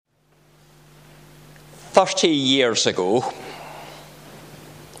30 years ago,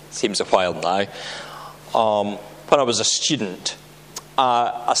 seems a while now, when I was a student,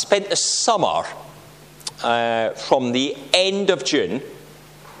 I spent the summer from the end of June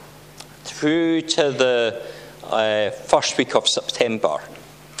through to the first week of September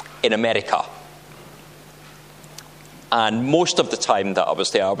in America. And most of the time that I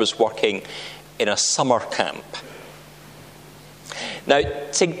was there, I was working in a summer camp. Now,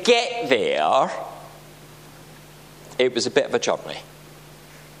 to get there, it was a bit of a journey.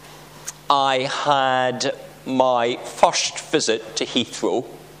 I had my first visit to Heathrow.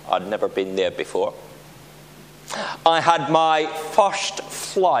 I'd never been there before. I had my first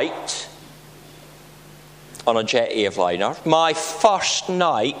flight on a jet airliner. My first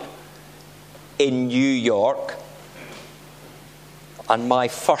night in New York. And my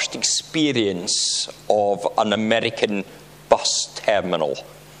first experience of an American bus terminal.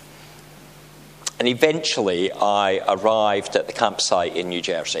 And eventually I arrived at the campsite in New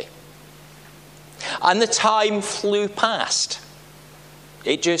Jersey. And the time flew past.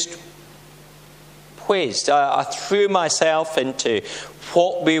 It just whizzed. I threw myself into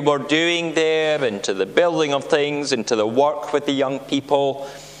what we were doing there, into the building of things, into the work with the young people,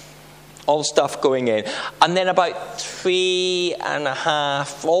 all stuff going in. And then about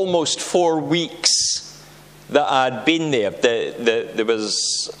 3.5, almost 4 weeks that I'd been there, there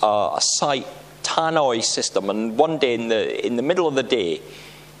was a site tannoy system, and one day in the middle of the day,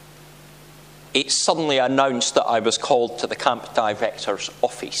 it suddenly announced that I was called to the camp director's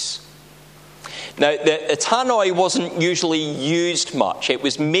office. Now, the tannoy wasn't usually used much. It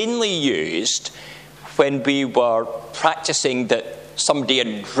was mainly used when we were practicing that somebody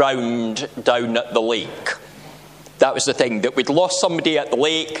had drowned down at the lake. That was the thing, that we'd lost somebody at the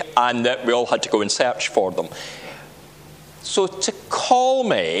lake and that we all had to go and search for them. So to call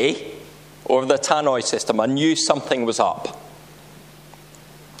me over the tannoy system, I knew something was up.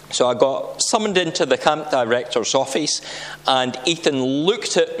 So I got summoned into the camp director's office, and Ethan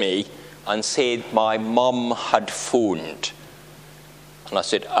looked at me and said my mum had phoned. And I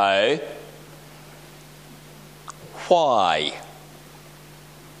said, "Oh? Why?"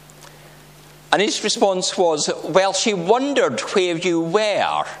 And his response was, "Well, she wondered where you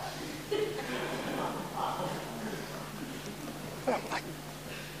were."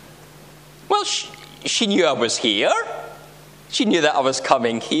 Well, she knew I was here. She knew that I was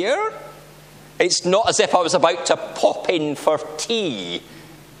coming here. It's not as if I was about to pop in for tea,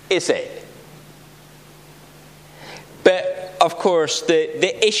 is it? But, of course,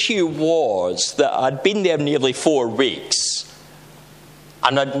 the issue was that I'd been there nearly 4 weeks,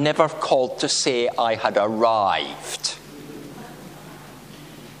 and I'd never called to say I had arrived.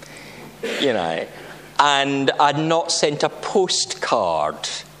 You know, and I'd not sent a postcard,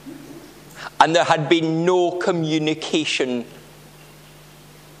 and there had been no communication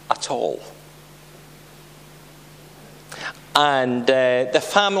at all. And the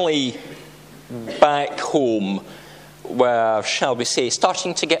family back home were, shall we say,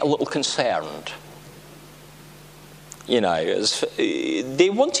 starting to get a little concerned. You know, as they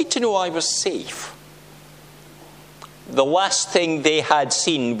wanted to know I was safe. The last thing they had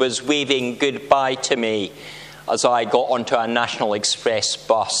seen was waving goodbye to me as I got onto a National Express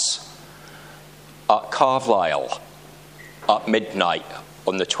bus at Carlisle at midnight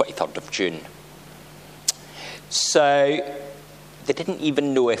on the 23rd of June. So they didn't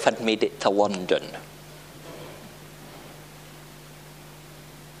even know if I'd made it to London.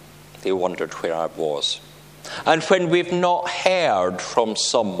 They wondered where I was. And when we've not heard from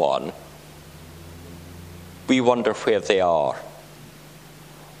someone, we wonder where they are,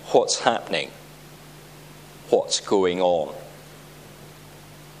 what's happening, what's going on.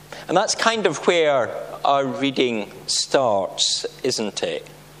 And that's kind of where our reading starts, isn't it?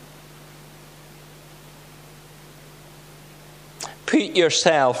 Put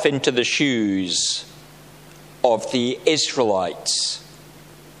yourself into the shoes of the Israelites,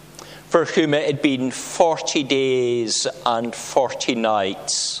 for whom it had been 40 days and 40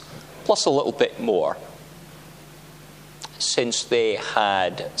 nights, plus a little bit more, since they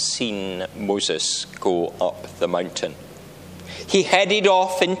had seen Moses go up the mountain. He headed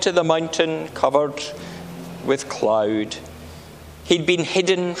off into the mountain covered with cloud. He'd been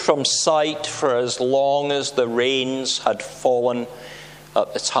hidden from sight for as long as the rains had fallen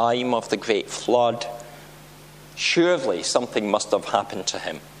at the time of the great flood. Surely something must have happened to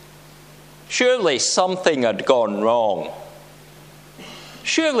him. Surely something had gone wrong.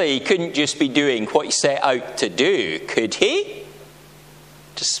 Surely he couldn't just be doing what he set out to do, could he?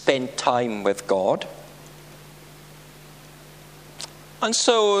 To spend time with God. And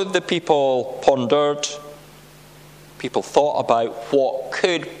so the people pondered, people thought about what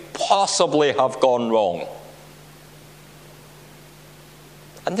could possibly have gone wrong.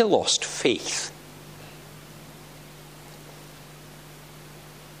 And they lost faith.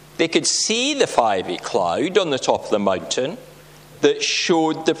 They could see the fiery cloud on the top of the mountain that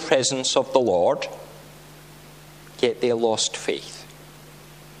showed the presence of the Lord, yet they lost faith.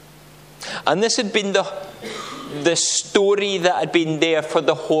 And this had been the story that had been there for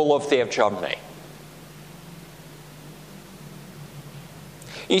the whole of their journey.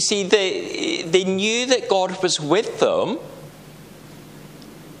 You see, they knew that God was with them,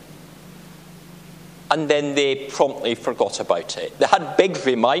 and then they promptly forgot about it. They had big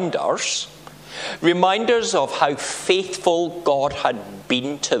reminders of how faithful God had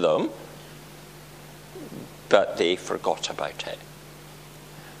been to them, but they forgot about it.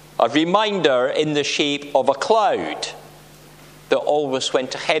 A reminder in the shape of a cloud that always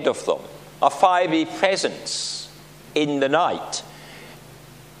went ahead of them, a fiery presence in the night.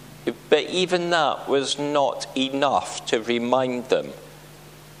 But even that was not enough to remind them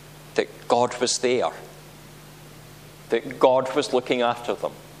that God was there, that God was looking after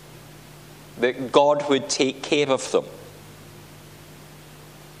them, that God would take care of them.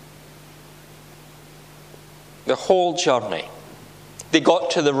 The whole journey, they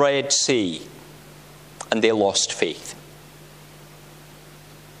got to the Red Sea and they lost faith.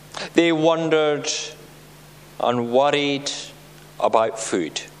 They wondered and worried about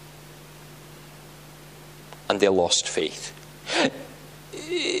food and they lost faith.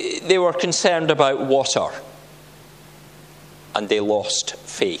 They were concerned about water and they lost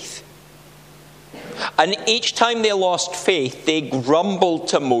faith. And each time they lost faith, they grumbled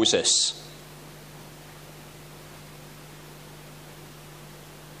to Moses.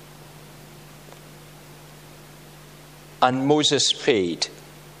 And Moses prayed.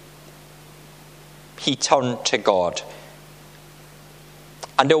 He turned to God.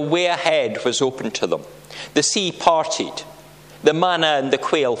 And a way ahead was opened to them. The sea parted. The manna and the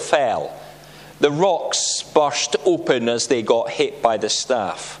quail fell. The rocks burst open as they got hit by the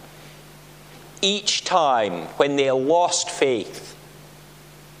staff. Each time when they lost faith,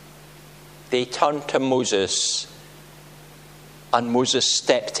 they turned to Moses, and Moses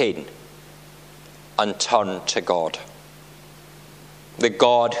stepped in and turned to God. The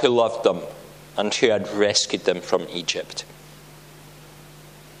God who loved them and who had rescued them from Egypt.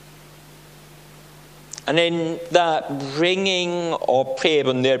 And in that bringing of prayer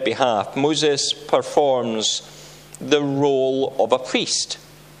on their behalf, Moses performs the role of a priest.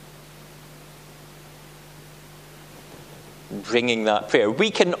 Bringing that prayer.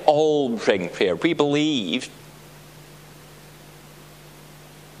 We can all bring prayer. We believe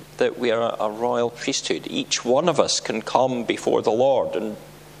that we are a royal priesthood. Each one of us can come before the Lord and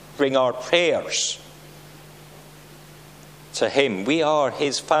bring our prayers to him. We are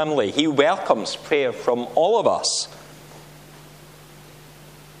his family. He welcomes prayer from all of us.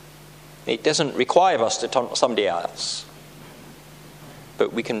 It doesn't require us to turn to somebody else,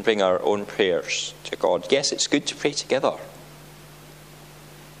 but we can bring our own prayers to God. Yes, it's good to pray together,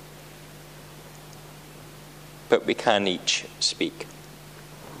 but we can each speak.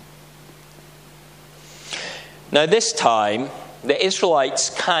 Now this time, the Israelites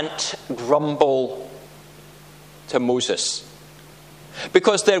can't grumble to Moses,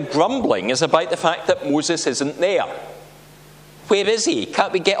 because their grumbling is about the fact that Moses isn't there. Where is he?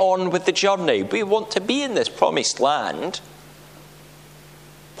 Can't we get on with the journey? We want to be in this promised land.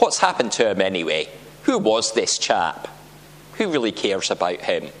 What's happened to him anyway? Who was this chap? Who really cares about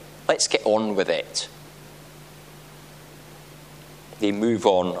him? Let's get on with it. They move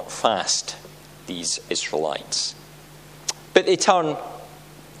on fast, these Israelites. But they turn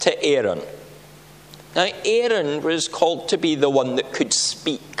to Aaron. Now, Aaron was called to be the one that could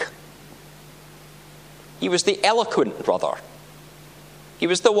speak. He was the eloquent brother. He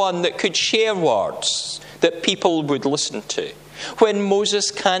was the one that could share words that people would listen to. When Moses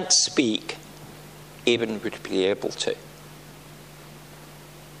can't speak, Aaron would be able to.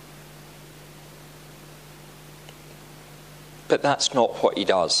 But that's not what he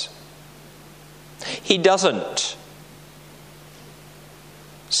does. He doesn't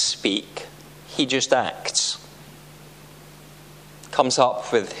speak. He just acts. Comes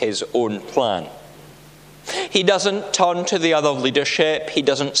up with his own plan. He doesn't turn to the other leadership. He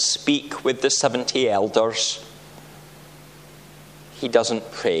doesn't speak with the 70 elders. He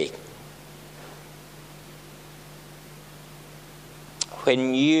doesn't pray.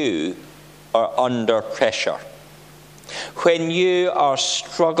 When you are under pressure, when you are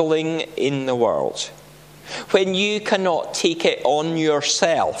struggling in the world, when you cannot take it on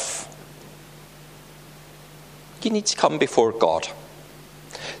yourself, you need to come before God.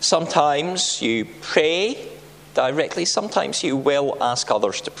 Sometimes you pray directly. Sometimes you will ask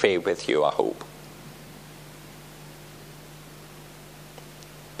others to pray with you, I hope.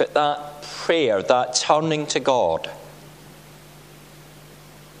 But that prayer, that turning to God,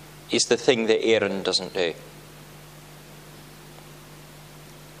 is the thing that Aaron doesn't do.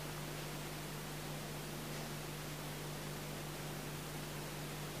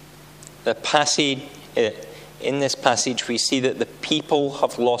 The passage, in this passage, we see that the people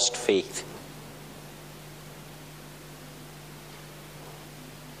have lost faith.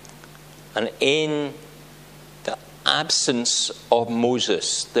 And in the absence of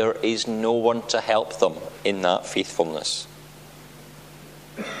Moses, there is no one to help them in that faithfulness.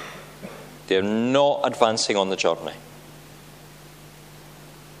 They're not advancing on the journey.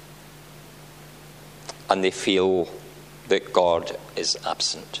 And they feel that God is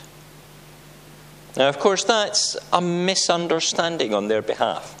absent. Now, of course, that's a misunderstanding on their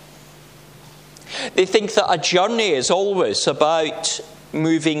behalf. They think that a journey is always about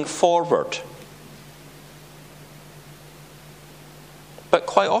moving forward. But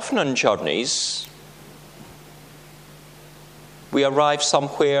quite often on journeys, we arrive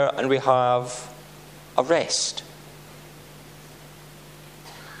somewhere and we have a rest.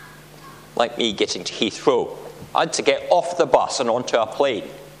 Like me getting to Heathrow. I had to get off the bus and onto a plane.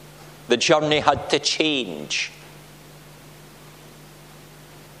 The journey had to change.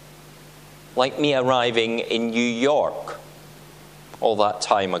 Like me arriving in New York all that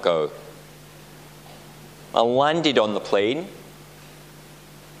time ago. I landed on the plane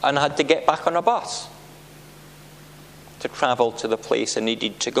and I had to get back on a bus to travel to the place I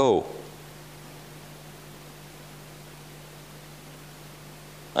needed to go.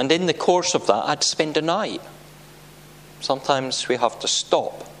 And in the course of that, I'd spend a night. Sometimes we have to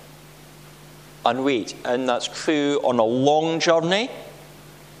stop and wait. And that's true on a long journey,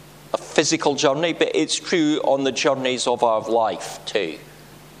 a physical journey, but it's true on the journeys of our life too.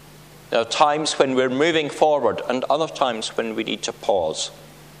 There are times when we're moving forward and other times when we need to pause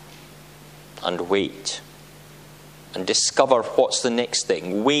and wait and discover what's the next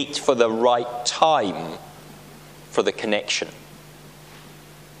thing. Wait for the right time for the connection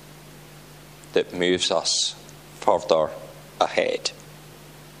that moves us further ahead.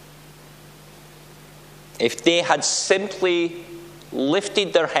 If they had simply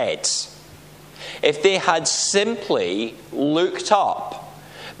lifted their heads, if they had simply looked up,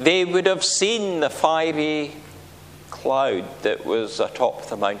 they would have seen the fiery cloud that was atop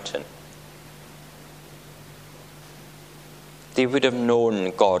the mountain. They would have known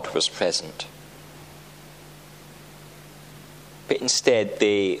God was present. But instead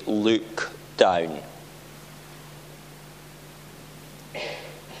they look down.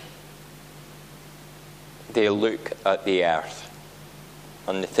 They look at the earth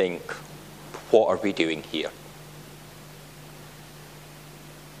and they think, what are we doing here?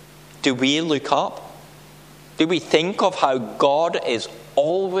 Do we look up? Do we think of how God is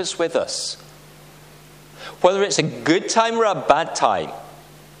always with us? Whether it's a good time or a bad time,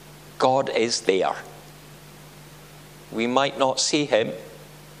 God is there. We might not see him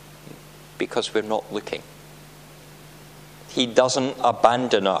because we're not looking. He doesn't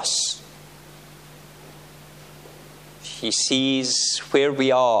abandon us. He sees where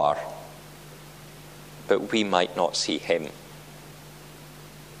we are, but we might not see him.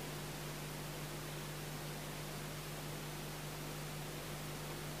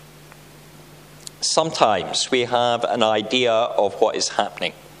 Sometimes we have an idea of what is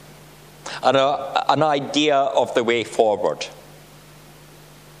happening, and an idea of the way forward,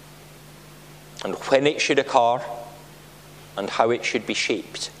 and when it should occur, and how it should be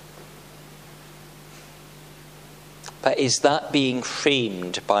shaped. But is that being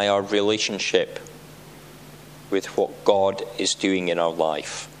framed by our relationship with what God is doing in our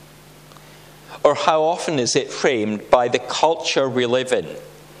life? Or how often is it framed by the culture we live in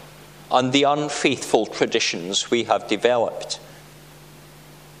and the unfaithful traditions we have developed?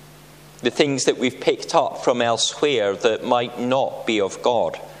 The things that we've picked up from elsewhere that might not be of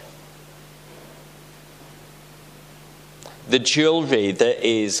God. The jewellery that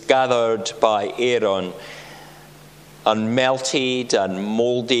is gathered by Aaron and melted and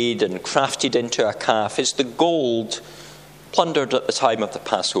moulded and crafted into a calf is the gold plundered at the time of the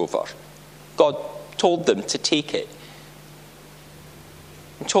Passover. God told them to take it.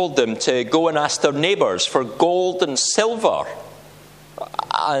 He told them to go and ask their neighbours for gold and silver.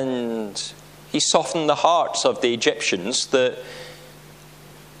 And he softened the hearts of the Egyptians that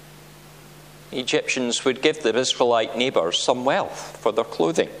Egyptians would give their Israelite neighbours some wealth for their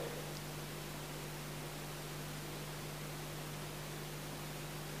clothing.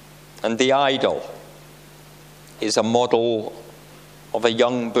 And the idol is a model of a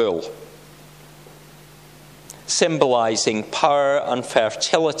young bull, symbolising power and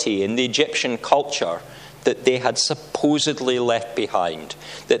fertility in the Egyptian culture that they had supposedly left behind,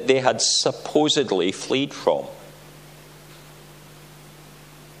 that they had supposedly fled from.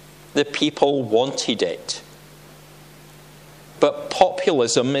 The people wanted it. But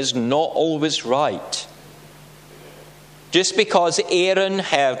populism is not always right. Just because Aaron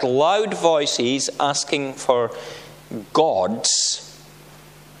heard loud voices asking for gods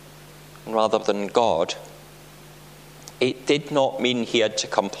rather than God, it did not mean he had to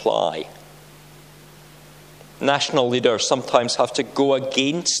comply. National leaders sometimes have to go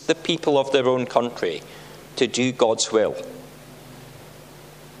against the people of their own country to do God's will.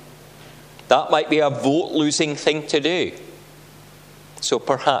 That might be a vote-losing thing to do, so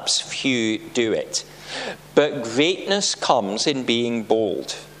perhaps few do it. But greatness comes in being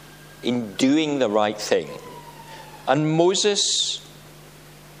bold, in doing the right thing. And Moses,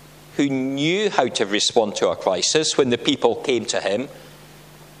 who knew how to respond to a crisis when the people came to him,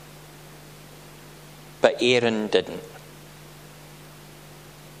 but Aaron didn't.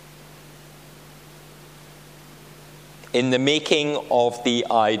 In the making of the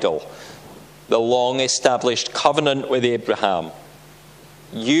idol, the long-established covenant with Abraham,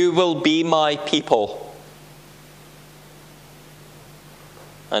 you will be my people,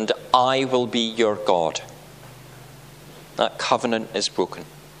 and I will be your God. That covenant is broken.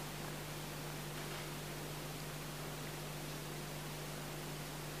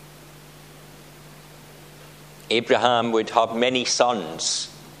 Abraham would have many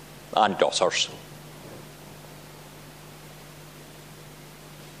sons and daughters.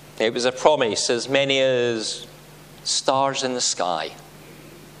 It was a promise, as many as stars in the sky.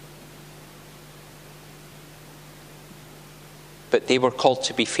 But they were called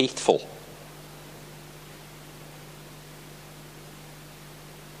to be faithful.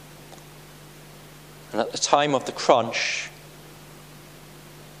 And at the time of the crunch,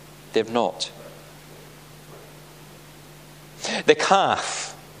 they've not. The calf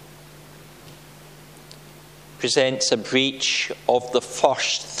presents a breach of the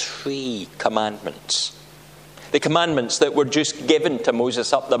first 3 commandments. The commandments that were just given to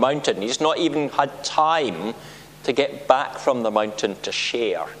Moses up the mountain. He's not even had time to get back from the mountain to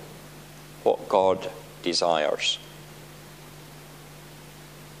share what God desires.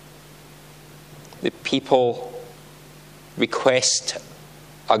 The people request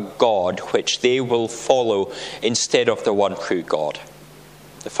a God which they will follow instead of the one true God,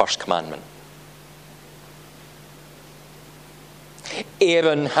 the first commandment.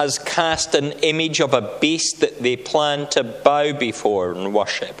 Aaron has cast an image of a beast that they plan to bow before and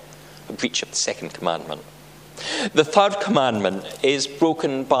worship, a breach of the second commandment. The third commandment is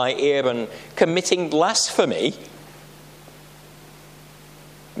broken by Aaron committing blasphemy,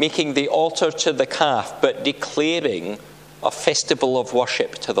 making the altar to the calf, but declaring a festival of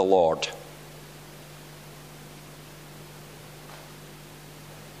worship to the Lord.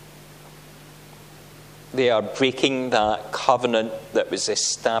 They are breaking that covenant that was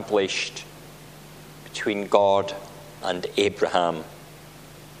established between God and Abraham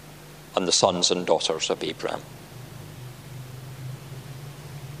and the sons and daughters of Abraham.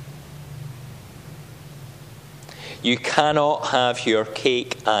 You cannot have your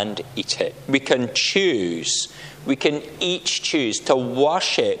cake and eat it. We can each choose to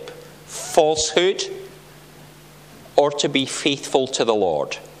worship falsehood or to be faithful to the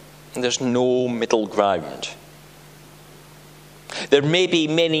Lord. And there's no middle ground. There may be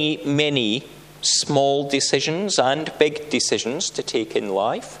many, many small decisions and big decisions to take in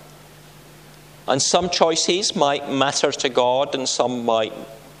life. And some choices might matter to God and some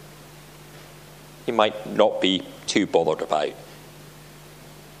he might not be too bothered about.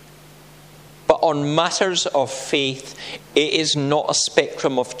 But on matters of faith, it is not a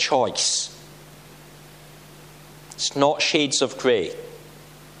spectrum of choice. It's not shades of grey.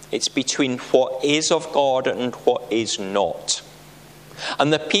 It's between what is of God and what is not.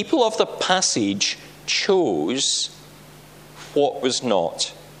 And the people of the passage chose what was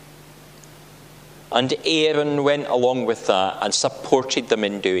not. And Aaron went along with that and supported them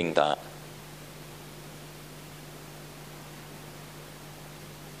in doing that.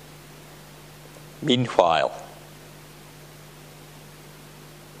 Meanwhile,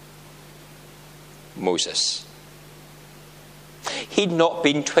 Moses. He'd not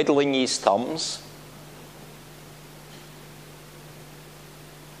been twiddling his thumbs.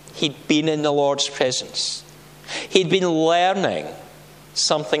 He'd been in the Lord's presence. He'd been learning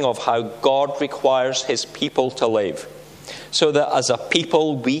something of how God requires his people to live, so that as a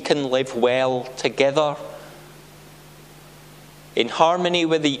people we can live well together, in harmony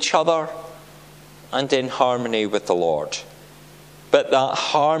with each other and in harmony with the Lord. But that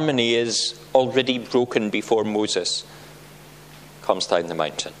harmony is already broken before Moses comes down the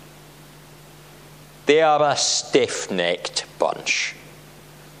mountain. They are a stiff-necked bunch,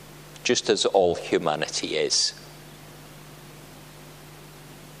 just as all humanity is.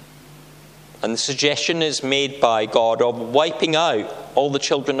 And the suggestion is made by God of wiping out all the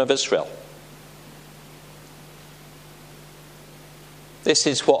children of Israel. This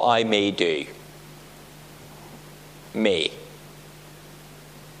is what I may do. May.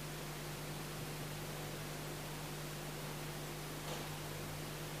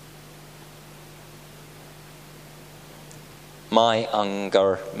 My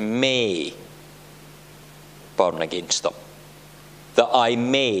anger may burn against them, that I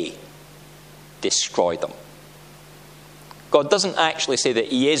may destroy them. God doesn't actually say that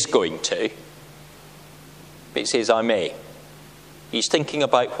he is going to, but he says, I may. He's thinking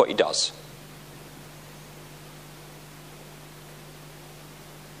about what he does.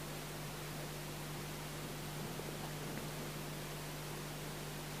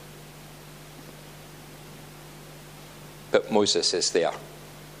 But Moses is there.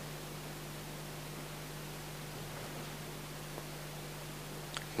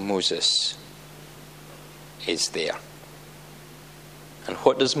 Moses is there. And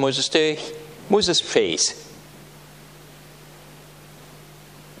what does Moses do? Moses prays.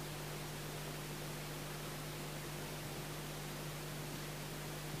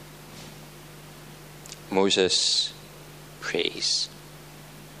 Moses prays.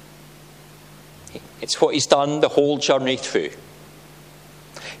 It's what he's done the whole journey through.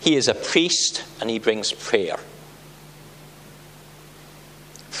 He is a priest and he brings prayer.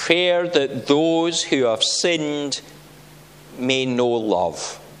 Prayer that those who have sinned may know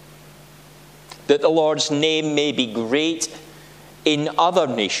love. That the Lord's name may be great in other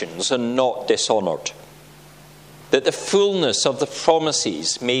nations and not dishonoured. That the fullness of the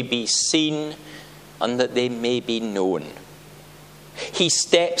promises may be seen and that they may be known. He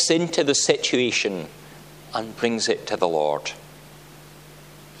steps into the situation and brings it to the Lord.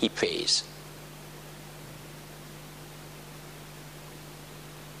 He prays.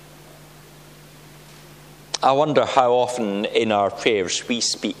 I wonder how often in our prayers we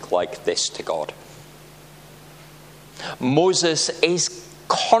speak like this to God. Moses is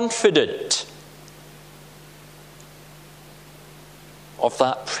confident of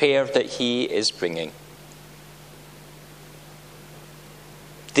that prayer that he is bringing.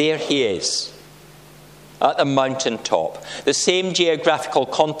 There he is, at the mountaintop, the same geographical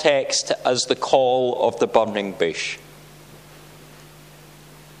context as the call of the burning bush,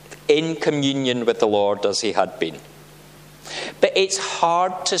 in communion with the Lord as he had been. But it's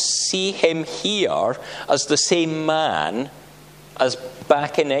hard to see him here as the same man as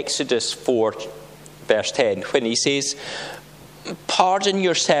back in Exodus 4, verse 10, when he says, "Pardon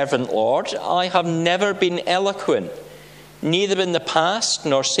your servant, Lord, I have never been eloquent, neither in the past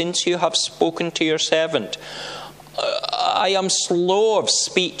nor since you have spoken to your servant. I am slow of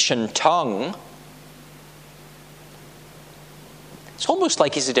speech and tongue." It's almost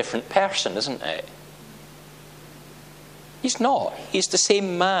like he's a different person, isn't it? He's not. He's the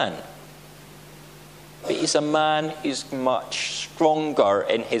same man. But he's a man who's much stronger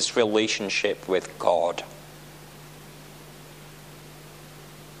in his relationship with God.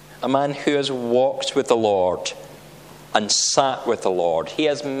 A man who has walked with the Lord and sat with the Lord. He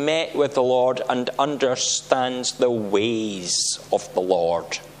has met with the Lord and understands the ways of the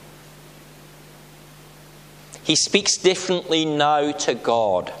Lord. He speaks differently now to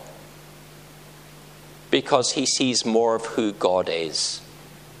God because he sees more of who God is.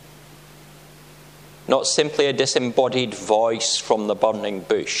 Not simply a disembodied voice from the burning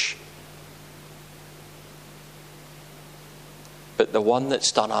bush, but the one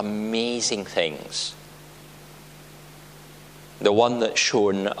that's done amazing things. The one that's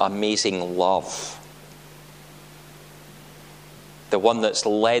shown amazing love. The one that's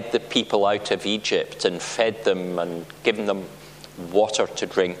led the people out of Egypt and fed them and given them water to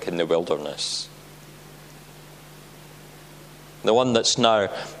drink in the wilderness. The one that's now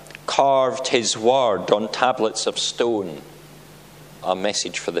carved his word on tablets of stone, a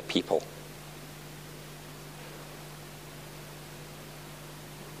message for the people.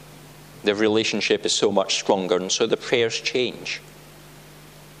 The relationship is so much stronger, and so the prayers change.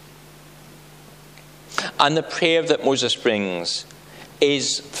 And the prayer that Moses brings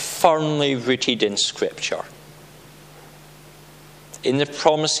is firmly rooted in Scripture, in the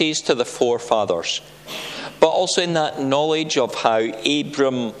promises to the forefathers, but also in that knowledge of how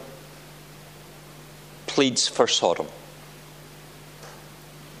Abram pleads for Sodom,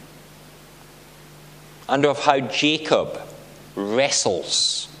 and of how Jacob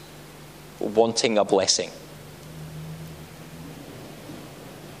wrestles, wanting a blessing.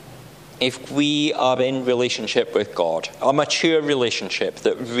 If we are in relationship with God, a mature relationship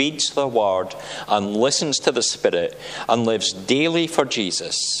that reads the Word and listens to the Spirit and lives daily for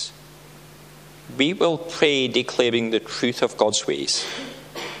Jesus, we will pray declaring the truth of God's ways.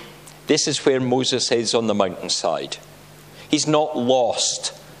 This is where Moses is on the mountainside. He's not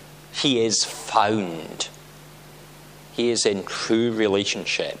lost. He is found. He is in true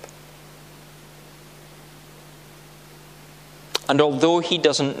relationship. And although he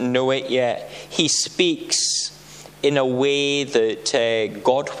doesn't know it yet, he speaks in a way that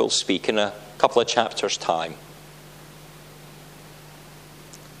God will speak in a couple of chapters' time.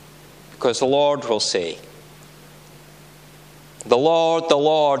 Because the Lord will say, the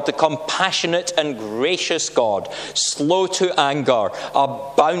Lord, the compassionate and gracious God, slow to anger,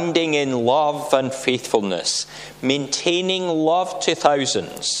 abounding in love and faithfulness, maintaining love to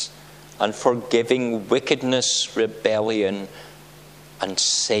thousands, and forgiving wickedness, rebellion, and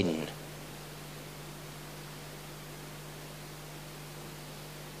sin.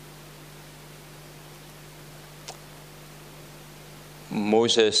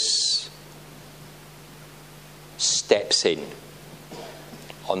 Moses steps in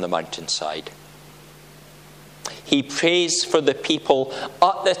on the mountainside. He prays for the people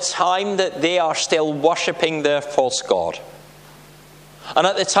at the time that they are still worshipping their false god. And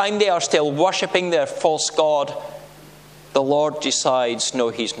at the time they are still worshipping their false god, the Lord decides, no,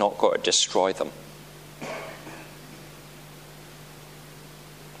 he's not going to destroy them.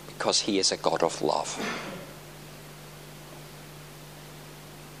 Because he is a God of love.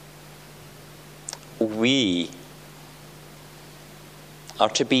 We are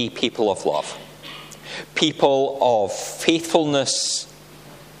to be people of love. People of faithfulness.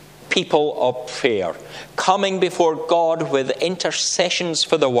 People of prayer. Coming before God with intercessions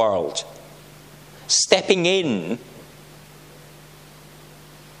for the world. Stepping in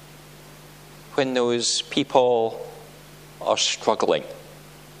when those people are struggling,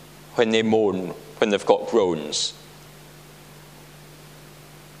 when they moan, when they've got groans,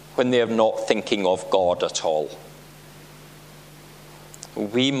 when they're not thinking of God at all.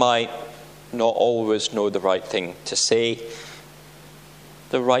 We might not always know the right thing to say,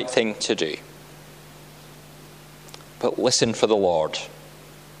 the right thing to do. But listen for the Lord,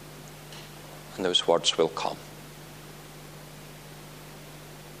 and those words will come.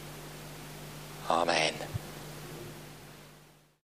 Amen.